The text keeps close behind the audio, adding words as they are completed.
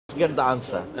Get the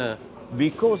answer.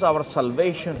 Because our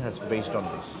salvation has based on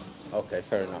this. Okay,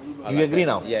 fair enough. Do you agree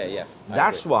now? Yeah, yeah.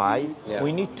 That's why Yeah.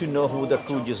 we need to know who the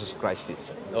true Jesus Christ is.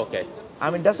 Okay. I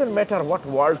mean, it doesn't matter what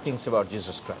world thinks about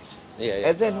Jesus Christ. Yeah, yeah.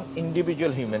 As an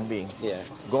individual human being, Yeah.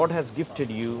 God has gifted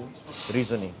you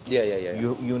reasoning. Yeah, yeah, yeah.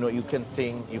 You know, you can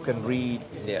think, you can read,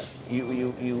 Yeah.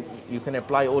 you can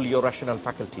apply all your rational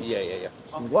faculties. Yeah, yeah,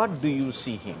 yeah. What do you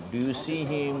see him? Do you see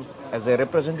him as a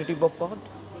representative of God?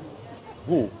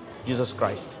 Who? Jesus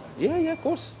Christ. Yeah, yeah, of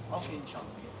course.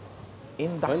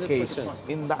 In that case,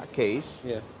 100%.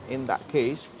 Yeah. in that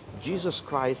case, Jesus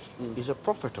Christ is a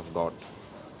prophet of God.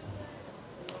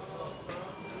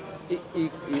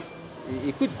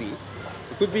 It could be.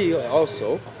 It could be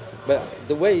also. But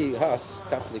the way us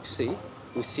Catholics see,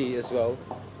 we see as well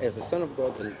as the Son of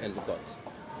God and the God.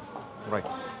 Right.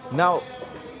 Now,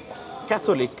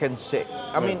 Catholic can say,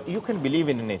 I mean, you can believe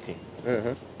in anything.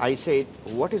 I say,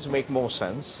 what is make more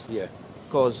sense? Yeah.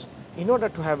 Because in order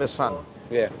to have a son,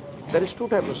 Yeah. there is two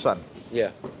types of son.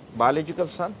 Yeah. Biological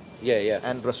son Yeah, yeah.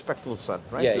 and respectful son,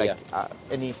 right? Yeah, like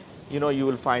any, you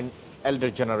will find elder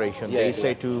generation. Yeah, They yeah.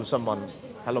 say to someone,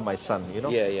 hello, my son,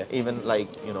 Yeah, yeah. Even like,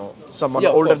 someone Yeah,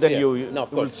 of older course, than yeah. you, No,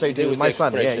 of will course. say There to was my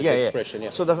son. Yeah, expression, yeah, yeah. expression,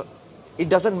 yeah. So it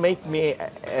doesn't make me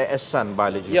a son,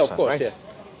 biological Yeah, of son, course, right? yeah.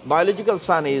 Biological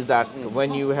son is that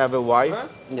when you have a wife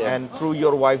Yeah. and through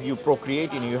your wife you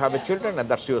procreate and you have a children and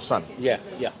that's your son. Yeah,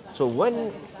 yeah. So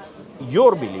when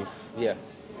your belief, Yeah.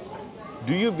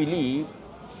 do you believe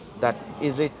that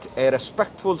is it a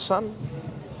respectful son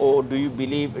or do you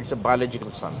believe it's a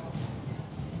biological son?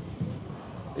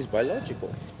 It's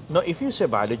biological. No, if you say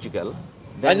biological,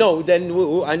 I know,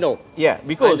 I know. yeah,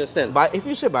 because understand. If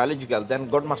you say biological, then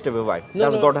God must have a wife. No,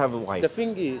 Does no, God have a wife? The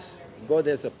thing is, God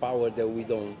has a power that we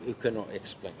cannot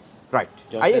explain. Right.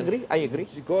 Do you I understand? agree.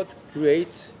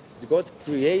 God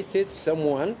created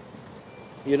someone,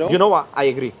 You know what? I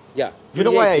agree. Yeah. You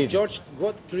know why I agree?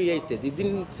 God created. He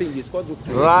didn't think it's God who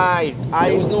created. Right.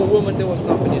 There was no woman, there was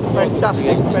nothing. It's God who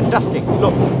created. Fantastic.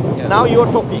 Look, Yeah. now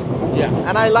you're talking. Yeah.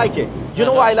 And I like it. You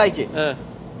know why I like it? Uh,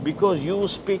 Because you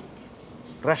speak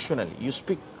rationally, you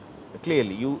speak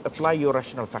clearly, you apply your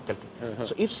rational faculty.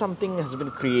 So if something has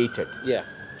been created, yeah.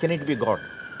 can it be God?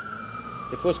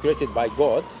 It was created by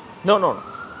God. No.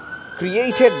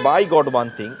 Created by God one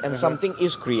thing and something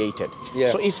is created. Yeah.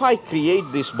 So if I create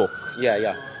this book, Yeah,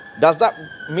 yeah. does that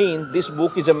mean this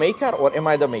book is a maker or am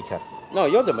I the maker? No,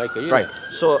 you're the maker. Right.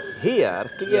 So here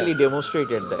clearly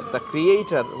demonstrated that the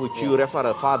creator which you refer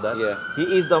a father, Yeah. he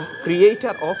is the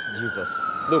creator of Jesus.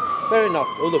 Look, fair enough.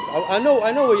 Oh, look, I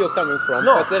know where you're coming from.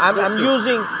 No, 'cause that's I'm true.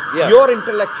 using Yeah. your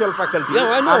intellectual faculty.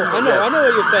 Yeah, I know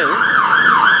what you're saying.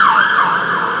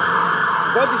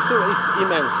 God is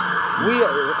immense. We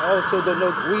also don't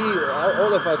know.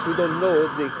 All of us, we don't know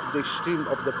the extreme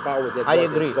of the power that I God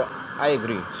agree. has got. I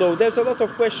agree. So there's a lot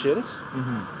of questions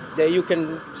that you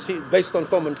can see based on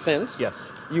common sense. Yes.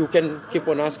 You can keep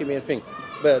on asking me and think.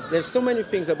 But there's so many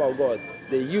things about God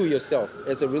that you yourself,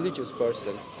 as a religious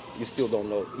person, you still don't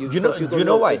know. You know- because don't you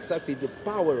know why? exactly the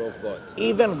power of God.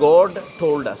 Even God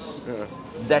told us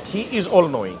that he is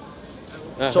all-knowing.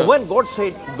 So when God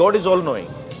said God is all-knowing,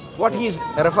 what he is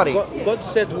referring, God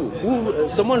said who?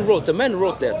 Someone wrote, a man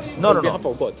wrote that No, on no, no. behalf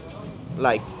of God.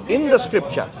 like in the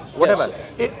scripture, whatever.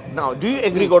 Now, do you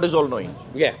agree God is all-knowing?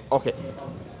 Yeah. Okay.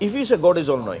 If you say God is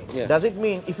all-knowing, Yeah. does it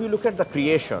mean if you look at the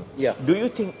creation, Yeah. do you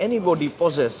think anybody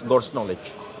possesses God's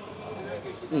knowledge?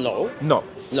 No. No.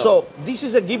 No. So this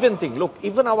is a given thing. Look,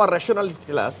 even our rationality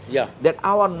tells us Yeah. that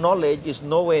our knowledge is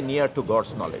nowhere near to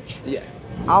God's knowledge. Yeah.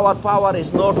 Our power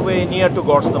is not way near to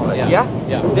God's knowledge. Yeah. Yeah?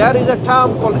 Yeah. There is a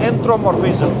term called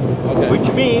anthropomorphism, Okay. which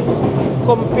means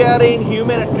comparing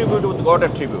human attribute with God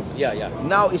attribute. Yeah, yeah.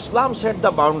 Now Islam set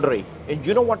the boundary. And do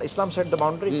you know what Islam set the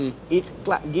boundary? It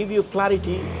give you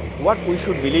clarity what we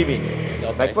should believe in.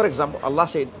 Okay. Like for example, Allah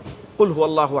said, Qul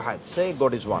huwallahu ahad. Say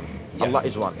God is one. Yeah. Allah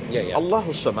is one. Yeah, yeah.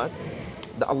 Allahu samad.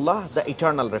 The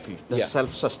eternal refuge, the Yeah.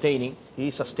 self-sustaining.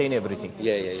 He sustains everything.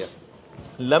 Yeah, yeah, yeah.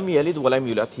 Lam yalid walam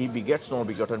yulad. He begets no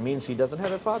begotten, means he doesn't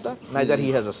have a father, neither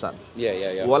he has a son. Yeah,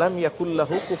 yeah, yeah. Walam yakul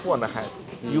lahu kufuwan ahad.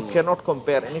 You cannot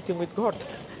compare anything with God.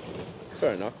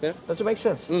 Fair enough, yeah. Does it make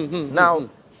sense?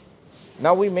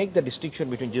 Now we make the distinction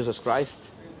between Jesus Christ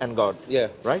and God. Yeah.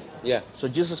 Right? Yeah. So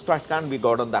Jesus Christ can't be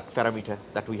God on that parameter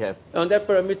that we have. On that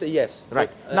parameter, yes. Right.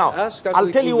 But, Now, as I'll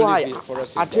Catholic, tell you we why. believe for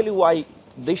us I'll is tell God. you why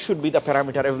this should be the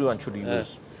parameter everyone should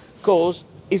use. Because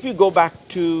if you go back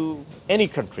to any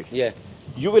country, Yeah.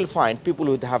 you will find people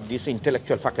who have these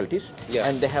intellectual faculties Yeah.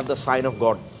 and they have the sign of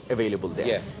God available there.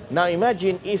 Yeah. Now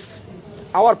imagine if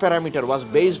our parameter was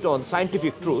based on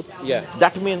scientific truth, Yeah.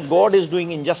 that means God is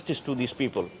doing injustice to these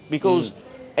people because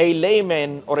a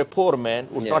layman or a poor man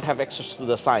would Yeah. not have access to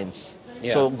the science.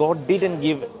 Yeah. So God didn't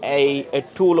give a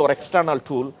tool or external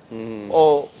tool.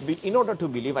 Or in order to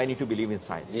believe, I need to believe in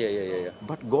science. Yeah.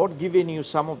 But God given you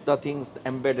some of the things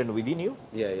embedded within you,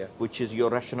 Yeah. which is your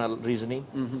rational reasoning,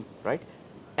 right?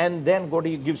 And then God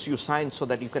gives you science so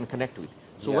that you can connect with.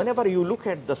 So Yeah. whenever you look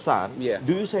at the sun, Yeah.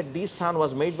 do you say this sun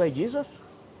was made by Jesus?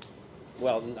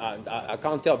 Well, I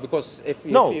can't tell because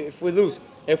No. if we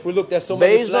look, there's so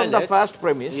many Based on planets. the first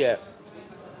premise, Yeah.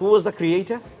 who was the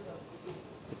creator?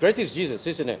 The great is Jesus,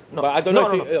 isn't it? No. But I don't No, know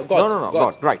no, if he, no. God. No,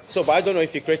 God, right. So, but I don't know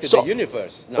if he created So- the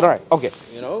universe. No. Right, okay.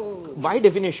 You know. By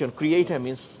definition, creator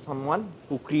means someone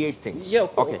who creates things. Yeah,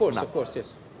 Okay, now, of course, yes.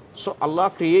 So Allah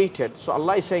created, so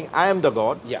Allah is saying, I am the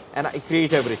God, Yeah. and I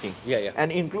create everything. Yeah. And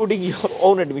including your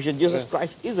own admission, Jesus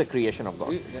Christ is a creation of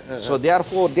God. So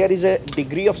therefore, there is a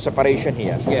degree of separation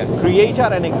here. Yeah. Creator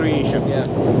and a creation. Yeah.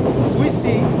 We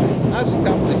see, as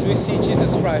Catholics, we see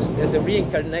Jesus Christ as a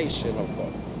reincarnation of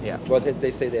God. Yeah. What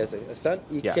they say there's a son,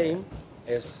 he Yeah. came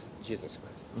as Jesus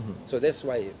Christ. So that's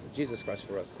why Jesus Christ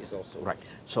for us is also. Right.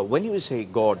 So when you say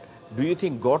God, do you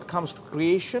think God comes to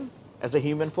creation as a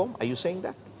human form? Are you saying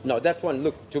that? No, that one,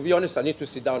 look, to be honest, I need to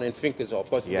sit down and think as well.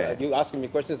 Because Yeah. you asking me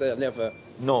questions I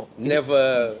No.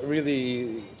 never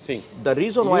really think. The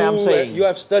reason why I'm saying... You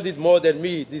have studied more than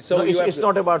me. So no, you have it's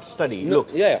not about study. No, Look,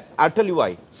 yeah. I'll tell you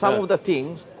why. Some Yeah. of the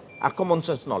things are common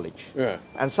sense knowledge. Yeah.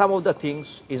 And some of the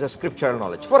things is a scriptural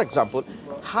knowledge. For example,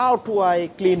 how do I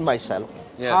clean myself?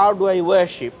 Yeah. How do I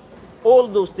worship? All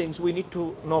those things we need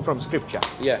to know from scripture.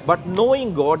 Yeah. But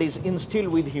knowing God is instilled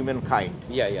with humankind.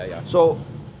 Yeah. So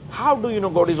how do you know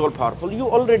God is all powerful? You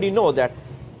already know that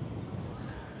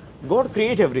God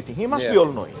created everything. He must Yeah. be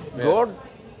all knowing. Yeah. God,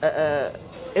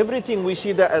 everything we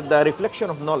see the reflection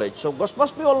of knowledge. So God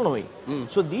must be all knowing.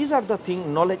 So these are the things,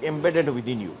 knowledge embedded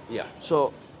within you. Yeah.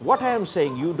 So what I am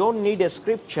saying, you don't need a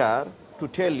scripture to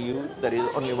tell you there is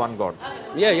only one God.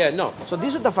 No. So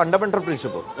this is the fundamental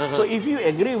principle. So if you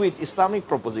agree with Islamic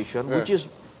proposition, which is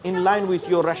in line with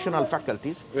your rational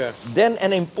faculties, Yeah. then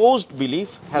an imposed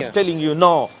belief has Yeah. telling you,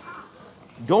 no,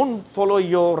 don't follow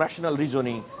your rational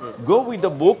reasoning. Go with the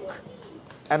book,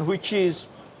 and which is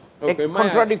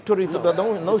contradictory to the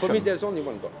notion. For me, there's only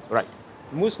one God. Right.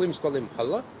 Muslims call him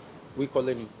Allah. We call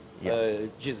him Yeah.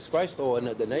 Jesus Christ or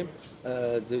another name.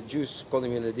 The Jews call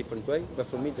him in a different way. But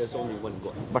for me, there's only one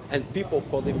God. But- and people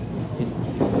call him in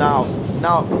Now,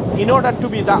 in order to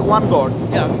be that one God,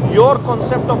 Yeah. your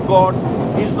concept of God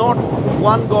is not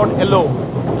one God alone.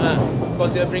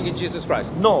 because they're bringing Jesus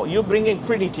Christ. No, you bring in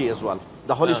Trinity as well,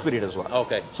 the Holy Spirit as well.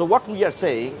 Okay. So what we are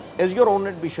saying is your own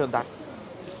admission that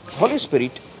Holy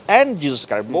Spirit and Jesus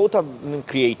Christ both have been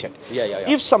created. Yeah.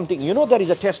 If something, there is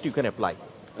a test you can apply.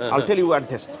 I'll tell you one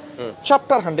test.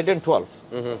 Chapter 112,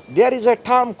 there is a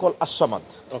term called as-samad.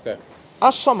 Okay.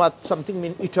 As-samad, something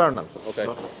means eternal. Okay.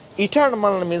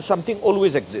 Eternal means something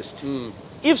always exists.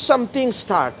 If something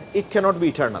starts, it cannot be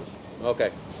eternal.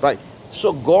 Okay. Right.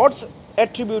 So God's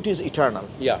attribute is eternal.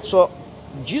 Yeah. So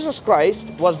Jesus Christ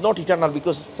was not eternal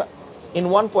because in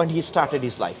one point he started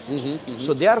his life.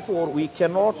 So therefore we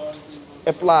cannot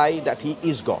apply that he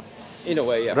is God. In a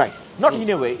way, yeah. Right. Not in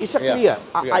a way. It's a Yeah. clear.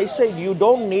 Yeah. I said you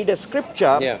don't need a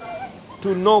scripture Yeah.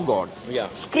 to know God. Yeah.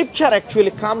 Scripture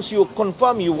actually comes, you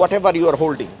confirm you whatever you are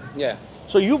holding. Yeah.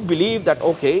 So you believe that,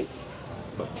 okay,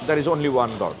 there is only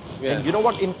one God. Yeah. And you know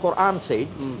what in Quran said?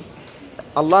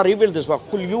 Allah revealed this.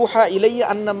 قُلْ يُوحَى إِلَيَّ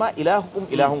أَنَّمَا إِلَهُكُمْ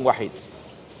إِلَهٌ وَحِيدٌ.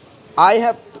 I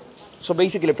have, so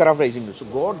basically paraphrasing this, so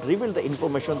God revealed the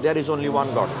information, there is only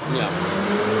one God. Yeah.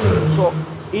 So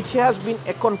it has been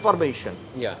a confirmation.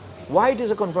 Yeah. Why it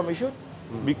is a confirmation?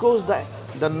 Because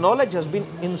the knowledge has been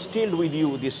instilled with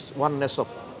you, this oneness of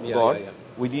Yeah, God, yeah.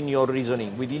 within your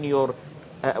reasoning, within your,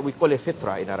 we call it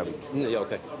fitra in Arabic. Yeah.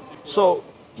 Okay. So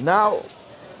now,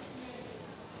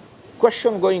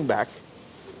 question going back.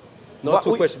 Not What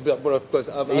two we- questions, but of course,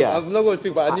 Yeah. I'm not going to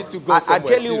speak, but I need to go I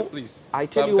somewhere. tell you, please. I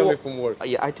tell I'm you, coming from work.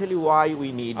 Yeah, I tell you why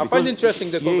we need. I because- find interesting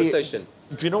the Yeah, yeah. conversation.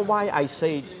 Do you know why I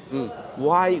said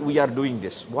why we are doing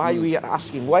this? Why we are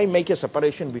asking? Why make a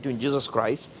separation between Jesus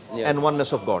Christ Yeah. and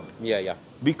oneness of God? Yeah.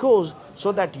 Because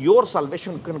so that your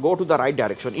salvation can go to the right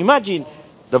direction. Imagine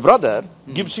the brother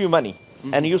gives you money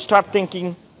and you start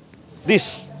thinking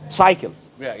this cycle.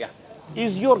 Yeah.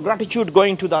 Is your gratitude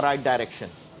going to the right direction?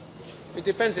 It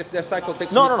depends if the cycle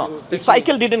takes. No, me no, no. to- The takes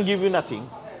cycle didn't give you nothing. Me,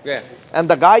 yeah. And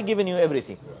the guy giving you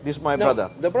everything. This is my No,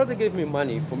 brother. the brother gave me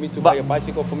money for me to But- buy a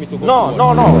bicycle for me to go. No, to no,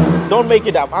 work. no. Don't make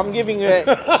it up. I'm giving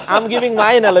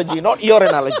my analogy, not your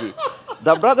analogy.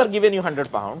 The brother given you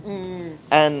 £100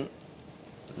 and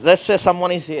let's say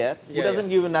someone is here who Yeah, doesn't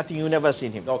give you nothing, you never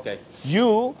seen him. Okay.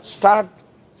 You start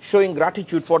showing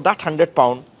gratitude for that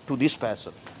 £100 to this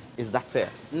person. Is that fair?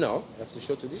 No, you have to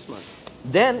show to this man.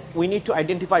 Then we need to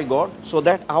identify God so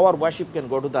that our worship can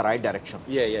go to the right direction.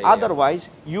 Otherwise,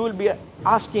 you will be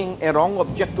asking a wrong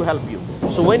object to help you.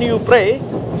 So when you pray,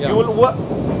 you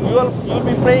will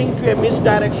be praying to a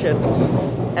misdirection,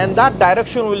 and that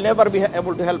direction will never be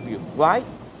able to help you. Why?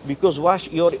 Because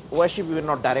your worship will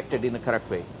not directed in the correct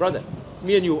way. Brother,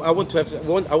 me and you, I want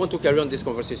to carry on this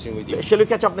conversation with you. Shall we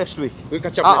catch up next week? We'll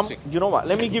catch up next week. You know what?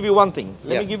 Let me give you one thing.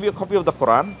 Let me give you a copy of the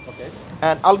Quran. Okay.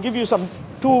 And I'll give you some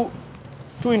two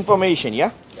information,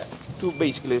 two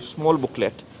basically small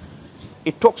booklet.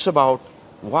 It talks about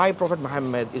why Prophet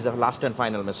Muhammad is the last and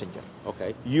final messenger.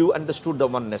 Okay. You understood the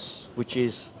oneness, which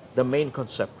is the main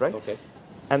concept, right? Okay.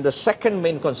 And the second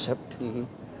main concept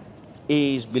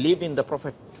is believed in the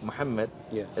Prophet Muhammad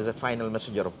as a final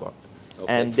messenger of God.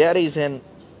 Okay. And there is a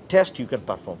test you can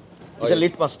perform. It's a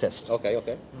litmus test. Okay,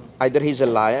 okay. Either he's a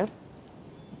liar,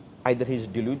 either he's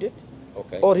deluded,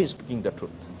 or he's speaking the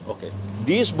truth. Okay.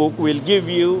 This book will give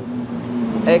you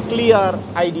a clear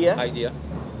idea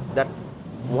that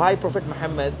why Prophet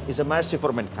Muhammad is a mercy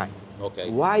for mankind. Okay.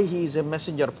 Why he is a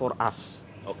messenger for us.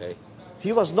 Okay.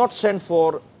 He was not sent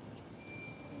for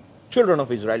children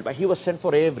of Israel, but he was sent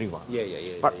for everyone.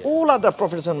 But all other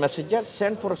prophets and messengers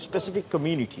sent for a specific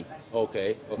community.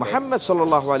 Okay. Muhammad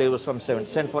sallallahu alaihi wasallam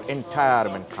sent for entire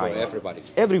mankind. For everybody.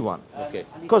 Everyone. Okay.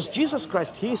 Because Jesus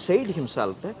Christ, he said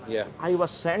himself, I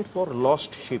was sent for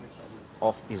lost sheep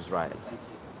of Israel,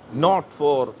 not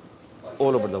for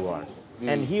all over the world.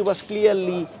 And he was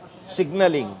clearly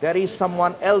signaling there is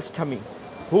someone else coming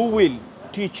who will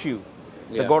teach you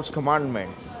the God's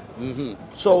commandments.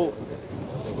 So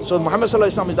Muhammad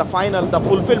sallallahu alaihi wasallam is the final, the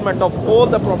fulfillment of all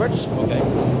the prophets. Okay.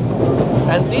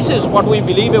 And this is what we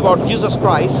believe about Jesus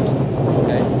Christ,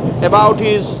 about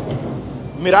his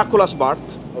miraculous birth,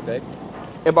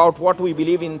 about what we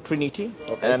believe in Trinity.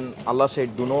 And Allah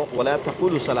said, do not, وَلَا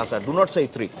تَقُولُوا ثَلَاثَةً, do not say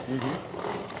three.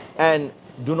 And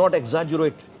do not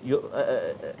exaggerate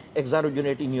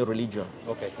in your religion.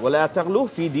 وَلَا تَغْلُوا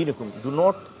فِي دِينِكُمْ, do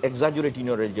not exaggerate in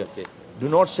your religion. Do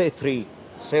not say three,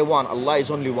 say one. Allah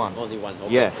is only one. Only one.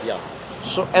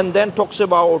 So, and then talks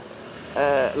about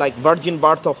like virgin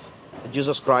birth of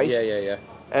Jesus Christ.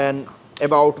 And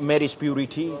about Mary's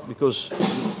purity, because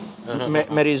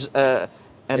Mary's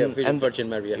Virgin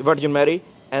Mary. Virgin Mary,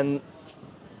 and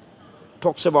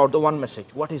talks about the one message.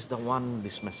 What is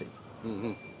this message?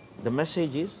 The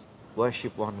message is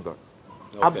worship one God.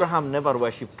 Abraham never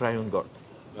worshipped triune God.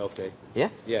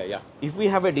 If we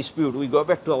have a dispute, we go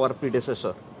back to our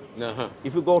predecessor.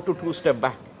 If you go to 2 steps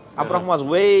back, Abraham was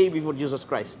way before Jesus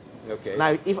Christ.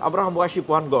 Now, if Abraham worshipped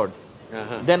one God,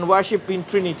 then worship in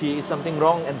Trinity is something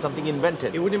wrong and something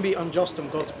invented. It wouldn't be unjust on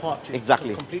God's part to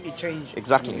completely change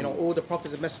all the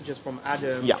prophets and messengers from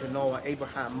Adam to Noah,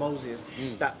 Abraham, Moses,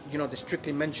 that they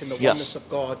strictly mention the oneness of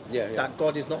God, that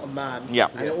God is not a man,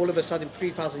 and all of a sudden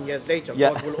 3,000 years later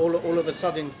God will all of a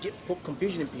sudden put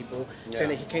confusion in people, saying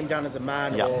that he came down as a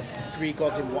man or three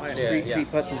gods in one, three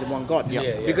persons in one God,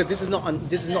 because this is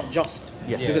not just.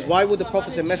 Because why would the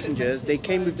prophets and messengers, they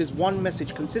came with this one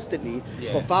message consistently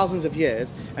for thousands of years,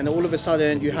 and all of a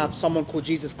sudden you have someone called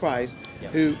Jesus Christ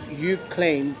who you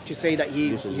claim to say that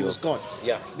he was God.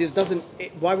 This doesn't.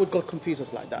 Why would God confuse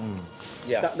us like that?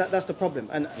 That's the problem.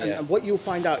 And what you'll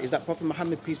find out is that Prophet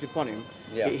Muhammad, peace be upon him,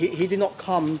 he did not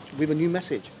come with a new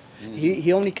message.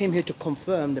 He only came here to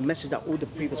confirm the message that all the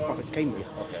previous prophets came with.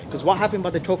 Because what happened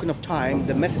by the token of time,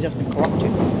 the message has been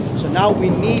corrupted. So now we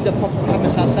need the Prophet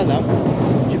Muhammad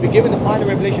to be given the final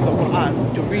revelation of the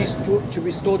Quran to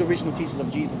restore the original teachings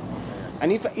of Jesus.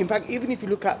 And in fact, even if you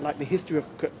look at like the history of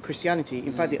Christianity,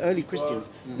 in fact, the early Christians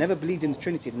never believed in the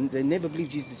Trinity. They never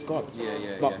believed Jesus is God.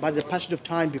 But by the passage of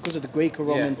time, because of the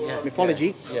Greco-Roman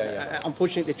mythology,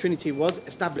 unfortunately, the Trinity was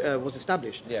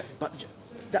established. But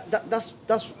that's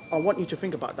I want you to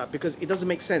think about that, because it doesn't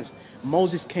make sense.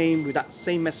 Moses came with that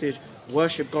same message: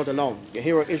 worship God alone.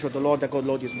 Hear, O Israel, the Lord, that God,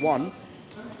 Lord is one.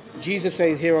 Jesus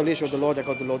says, hear, O Israel, the Lord, that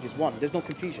God, the Lord is one. There's no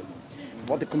confusion.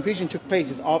 What the confusion took place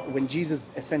is when Jesus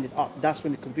ascended up. That's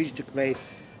when the confusion took place.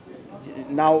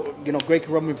 Now,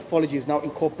 Greco-Roman mythology is now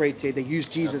incorporated. They use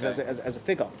Jesus as a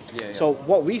figure. So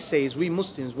what we say is, we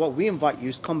Muslims, what we invite you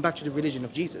is come back to the religion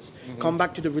of Jesus. Come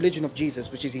back to the religion of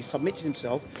Jesus, which is he submitted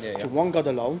himself to one God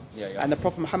alone. And the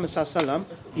Prophet Muhammad sallallahu,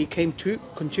 he came to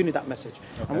continue that message.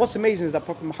 And what's amazing is that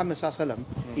Prophet Muhammad sallallahu,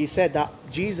 he said that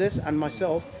Jesus and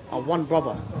myself are one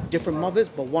brother, different mothers,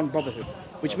 but one brotherhood.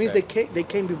 Which means they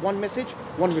came with one message,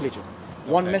 one religion.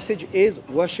 One message is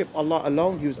worship Allah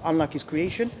alone. He was unlike his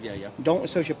creation. Don't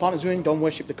associate partners with him. Don't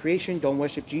worship the creation. Don't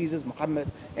worship Jesus, Muhammad,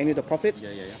 any of the prophets.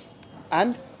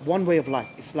 and one way of life,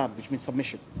 Islam, which means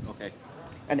submission. Okay.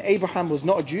 And Abraham was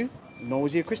not a Jew, nor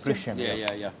was he a Christian.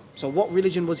 Yeah. So what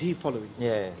religion was he following?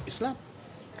 Islam.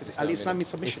 Because Islam means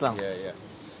submission. Islam. Yeah.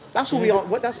 That's what we are.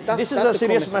 This is a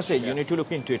serious message. You need to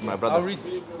look into it, my brother. I'll read.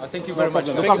 Thank you very much.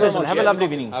 Have a lovely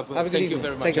evening. Have a good Thank you evening.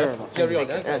 very much. Take care. Carry on.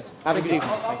 Have a good evening.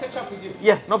 I'll catch up with you.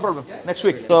 Yeah, no problem. Next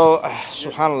week. So,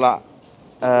 subhanallah.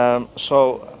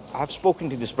 So I've spoken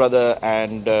to this brother,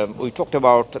 and we talked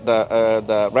about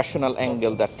the rational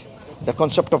angle, that the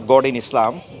concept of God in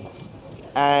Islam,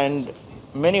 and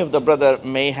many of the brother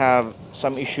may have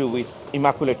some issue with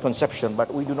Immaculate Conception,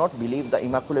 but we do not believe the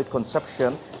Immaculate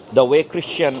Conception the way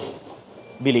Christian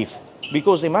believe,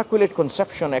 because Immaculate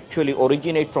Conception actually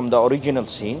originate from the original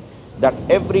sin, that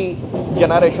every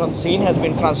generation sin has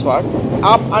been transferred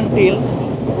up until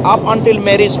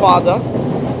Mary's father,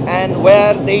 and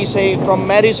where they say from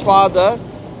Mary's father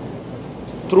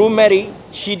through Mary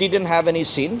she didn't have any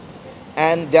sin,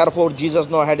 and therefore Jesus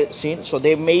no had sin, so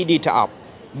they made it up.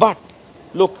 But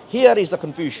look, here is the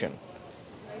confusion,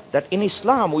 that in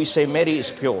Islam we say Mary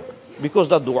is pure, because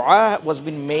the dua was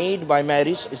been made by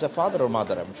Mary's, is a father or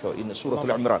mother, I'm sure, in the Surah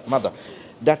Al-Imran, mother,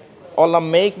 that Allah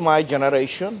make my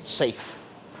generation safe,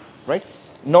 right?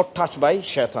 Not touched by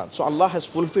shaitan. So Allah has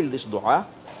fulfilled this dua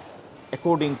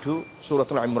according to Surah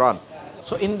Al-Imran.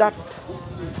 So in that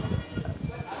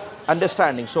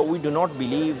understanding, so we do not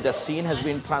believe the sin has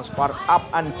been transferred up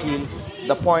until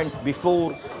the point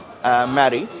before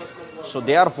Mary. So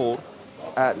therefore,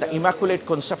 the Immaculate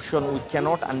Conception we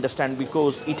cannot understand,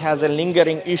 because it has a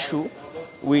lingering issue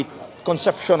with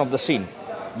conception of the sin.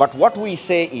 But what we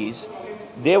say is,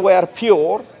 they were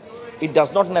pure. It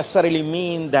does not necessarily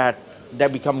mean that they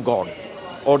become God,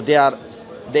 or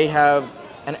they have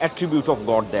an attribute of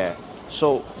God there.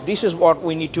 So this is what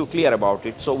we need to clear about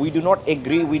it. So we do not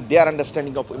agree with their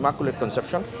understanding of Immaculate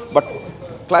Conception. But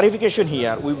clarification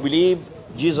here, we believe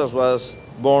Jesus was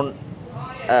born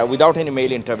without any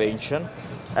male intervention,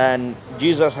 and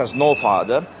Jesus has no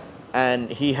father, and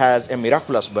he has a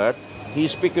miraculous birth. He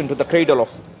is speaking to the cradle of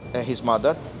his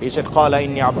mother. He said, "Qala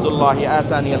inni Abdullahi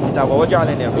atani al-kitaba wa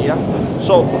ja'alani nabiyya."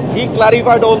 So he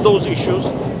clarified all those issues,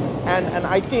 and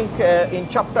I think in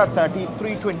chapter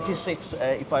 33:26,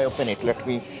 if I open it, let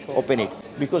me open it,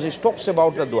 because it talks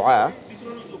about the dua.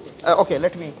 Okay,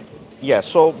 let me. Yeah.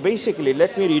 So basically,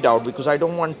 let me read out, because I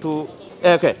don't want to.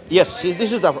 Okay. Yes,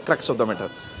 this is the crux of the matter.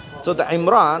 So the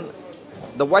Imran,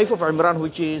 the wife of Imran,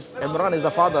 Imran is the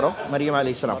father of Maryam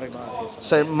alayhi salam,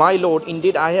 said, "My Lord,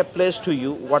 indeed I have placed to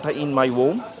you what are in my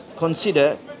womb.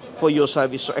 Consider for your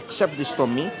service, so accept this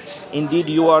from me. Indeed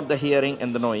you are the hearing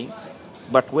and the knowing."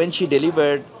 But when she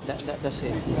delivered... That's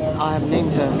it. I have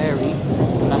named her Mary,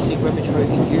 and I seek refuge for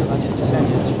in you and your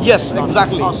descendants. Yes,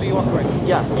 exactly. Oh, so you are correct.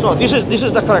 Yeah, so this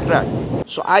is the correct track.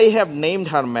 So I have named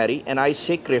her Mary, and I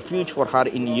seek refuge for her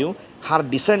in you, her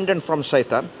descendant from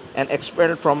Satan, and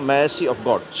expelled from mercy of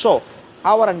God. So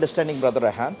our understanding, Brother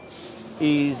Raihan,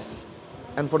 is,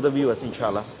 and for the viewers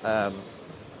inshallah,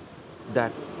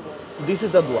 that this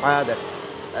is the dua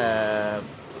that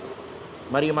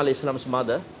Maryam alayhi salam's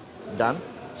mother done,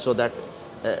 so that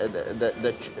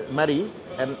Mary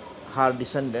and her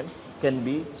descendant can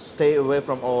be stay away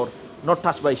from, or not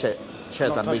touched by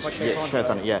shaitan.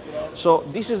 Yeah. So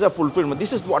this is a fulfillment.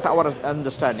 This is what our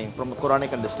understanding, from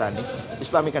Quranic understanding,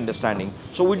 Islamic understanding.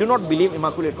 So we do not believe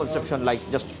Immaculate Conception like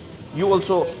just, you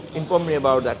also informed me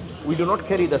about that. We do not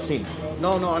carry the sin.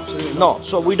 No, absolutely not. No,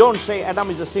 so we don't say Adam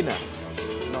is a sinner.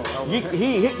 No.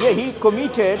 He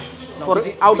committed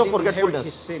out of forgetfulness.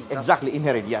 His sin. Exactly,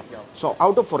 inherit, yeah. So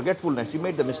out of forgetfulness, he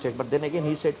made the mistake. But then again,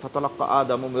 he said, فَتَلَقَّ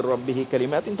آدَمُ مِنْ رَبِّهِ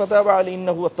كَلِمَاتٍ فَتَابَ عَلَيْهِ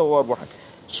إِنَّهُ التَّوَّابُ الرَّحِيمُ.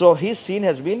 So his sin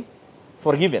has been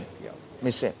forgiven.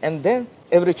 And then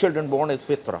every children born is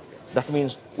fitra. That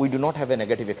means we do not have a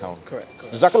negative account. Correct.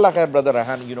 Jazakallah khair, Brother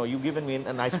Raihan. You know, you've given me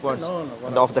a nice point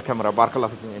off the camera. Barakallah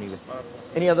fikum anyway.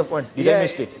 Any other point? Did I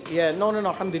miss it? Yeah, no,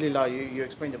 alhamdulillah, you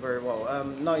explained it very well.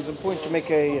 No, it's important to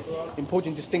make a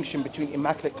important distinction between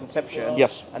Immaculate Conception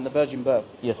and the Virgin Birth.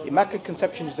 Yes. Immaculate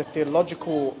Conception is a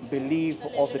theological belief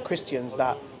of the Christians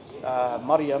that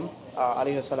Maryam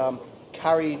alayhi salam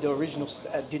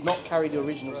did not carry the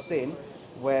original sin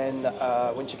when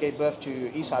she gave birth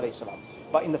to Isa alayhi salam.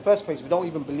 But in the first place, we don't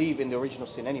even believe in the original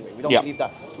sin anyway. We don't believe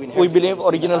that we believe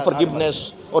original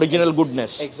forgiveness, original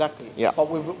goodness. Exactly. Yeah. But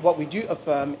what we do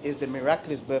affirm is the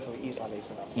miraculous birth of Isa alayhi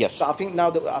salam. Yes. So I think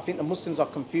the Muslims are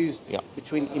confused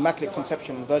between Immaculate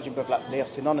Conception and Virgin Birth, like they are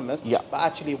synonymous. Yeah. But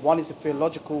actually, one is a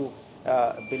theological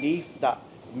belief that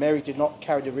Mary did not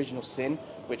carry the original sin,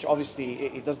 which obviously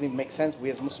it doesn't even make sense.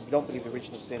 We as Muslims, we don't believe the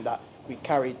original sin, that we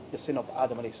carried the sin of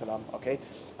Adam alayhi salam. Okay.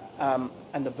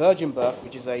 And the Virgin Birth,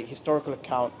 which is a historical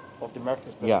account of the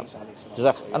miracles. Yeah.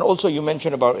 And also you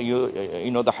mentioned about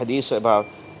you know the hadith about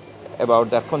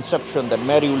that conception that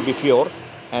Mary will be pure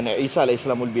and Isa alayhi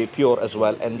salam will be pure as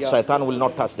well, and Satan will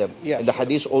not touch them. And the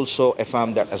hadith also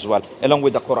affirm that as well, along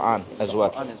with the Quran as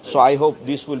well. So I hope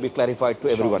this will be clarified to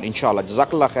everyone, inshallah.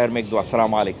 Jazakallah khair, make dua.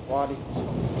 Assalamu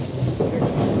alaikum.